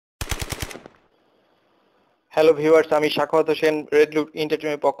Hello viewers, আমি Sakhawat Hossain red look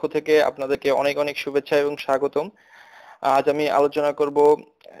এন্টারটেইনমেন্টের পক্ষ থেকে আপনাদেরকে অনেক অনেক শুভেচ্ছা এবং স্বাগতম। আজ আমি আলোচনা করব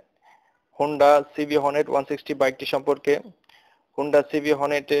হোন্ডা সিবি হর্নেট 160 বাইকটি সম্পর্কে। হোন্ডা সিবি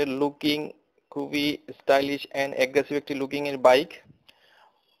হর্নেটের লুকিং খুবই স্টাইলিশ এন্ড অ্যাগ্রেসিভ একটি লুকিং এর বাইক।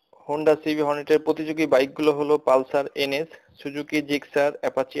 হোন্ডা সিবি হর্নেটের প্রতিযোগী বাইকগুলো হলো Pulsar NS, Suzuki Gixxer,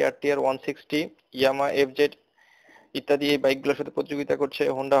 Apache RTR 160, ইয়ামা এফজেড ইত্যাদি এই বাইকগুলোর সাথে প্রতিযোগিতা করছে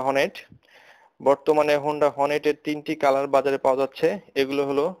হোন্ডা হর্নেট। বর্তমানে হোন্ডা হর্নেটের 3টি কালার বাজারে পাওয়া যাচ্ছে। এগুলো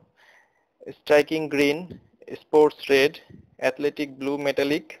হলো striking green, sports red, athletic blue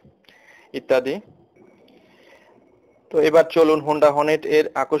metallic ইত্যাদি। তো এবার চলুন হোন্ডা হর্নেট এর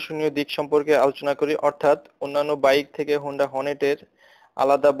আকর্ষণীয় দিক সম্পর্কে আলোচনা করি, অর্থাৎ অন্যান্য বাইক থেকে হোন্ডা হর্নেটের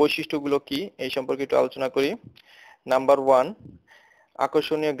আলাদা বৈশিষ্ট্যগুলো কি এই সম্পর্কে একটু আলোচনা করি। নাম্বার 1,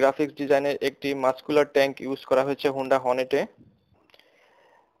 আকর্ষণীয় গ্রাফিক্স ডিজাইনের একটি মাস্কুলার ট্যাঙ্ক ইউজ করা হয়েছে হোন্ডা হর্নেটে।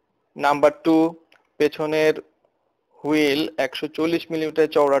 নাম্বার 2, পেছনের হুইল 140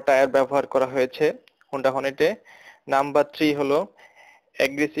 মিলিমিটার চওড়া টায়ার ব্যবহার করা হয়েছে হোন্ডা হর্নেটে। নাম্বার 3 হলো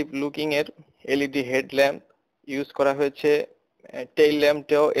অ্যাগ্রেসিভ লুকিং এর এলইডি হেডল্যাম্প ইউজ করা হয়েছে। টেইল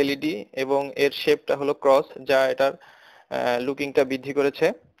ল্যাম্পটাও এলইডি এবং এর শেপটা হলো ক্রস, যা এটার লুকিংটা বৃদ্ধি করেছে।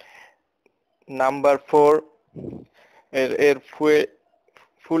 নাম্বার 4, এর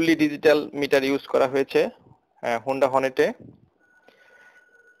ফুললি ডিজিটাল মিটার ইউজ করা হয়েছে হোন্ডা হর্নেটে।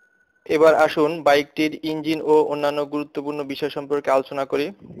 এবার আসুন বাইকটির ইঞ্জিন ও অন্যান্য গুরুত্বপূর্ণ বিষয় সম্পর্কে আলোচনা করি।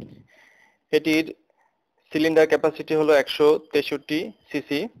 এটির সিলিন্ডার ক্যাপাসিটি হলো 163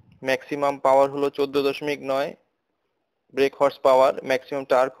 সিসি, ম্যাক্সিমাম পাওয়ার হলো 14.9 break horse power, maximum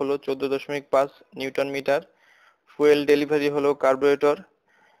torque হলো 14.5 নিউটন মিটার। ফুয়েল ডেলিভারি হলো কার্বোরেটর।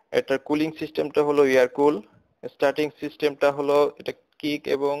 এটার কুলিং সিস্টেমটা হলো এয়ার কুল। স্টার্টিং সিস্টেমটা হলো এটা কিক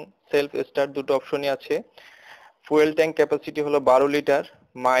এবং সেলফ স্টার্ট দুটো অপশনই আছে। ফুয়েল ট্যাঙ্ক ক্যাপাসিটি হলো 12 লিটার,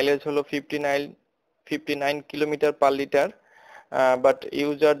 মাইলেজ হলো 59 kilometre per litre. But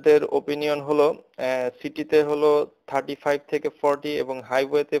ইউজারদের opinion হলো সিটিতে হলো 35 থেকে 40 এবং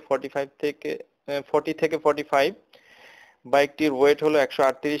হাইওয়েতে 40 থেকে 45। বাইকটির ওয়েট হলো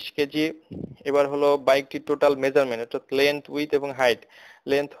 138 কেজি। এবার হলো বাইকটির টোটাল মেজারমেন্ট, অর্থাৎ লেন্থ, উইথ এবং হাইট।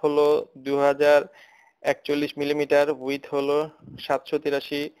 লেন্থ হলো 2041 মিলিমিটার, উইথ হলো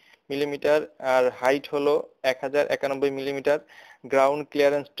 783 মিলিমিটার, আর হাইট হলো 1091 মিলিমিটার। গ্রাউন্ড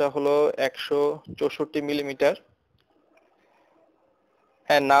ক্লিয়ারেন্সটা হলো 164 মিলিমিটার।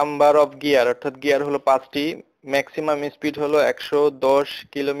 নাম্বার অফ গিয়ার, অর্থাৎ গিয়ার হলো 5টি। ম্যাক্সিমাম স্পিড হলো 110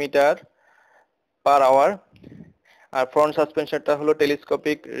 কিলোমিটার পার আওয়ার। আর ফ্রন্ট সাসপেনশনটা হলো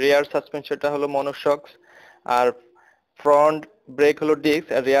টেলিস্কোপিক, রিয়ার সাসপেনশনটা হলো মনোশক্স, আর ফ্রন্ট ব্রেক হলো ডিস্ক,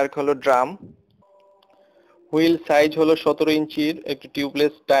 আর রিয়ার হলো ড্রাম। হুইল সাইজ হলো 17 ইঞ্চির একটি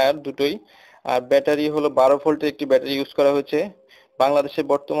টিউবলেস টায়ার দুটোই। আর ব্যাটারি হলো 12 ভোল্টের একটি ব্যাটারি ইউজ করা হয়েছে। বাংলাদেশে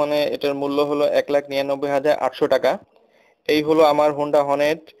বর্তমানে এটার মূল্য হলো 1,99,800 টাকা। এই হলো আমার হোন্ডা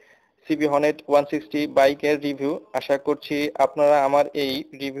হর্নেট সিবি হর্নেট 160 বাইকের রিভিউ। আশা করছি আপনারা আমার এই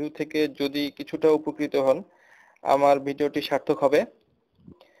রিভিউ থেকে যদি কিছুটা উপকৃত হন, আমার ভিডিওটি সার্থক হবে।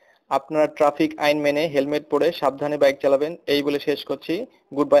 আপনারা ট্রাফিক আইন মেনে হেলমেট পরে সাবধানে বাইক চালাবেন, এই বলে শেষ করছি।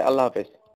 গুড বাই, আল্লাহ হাফেজ।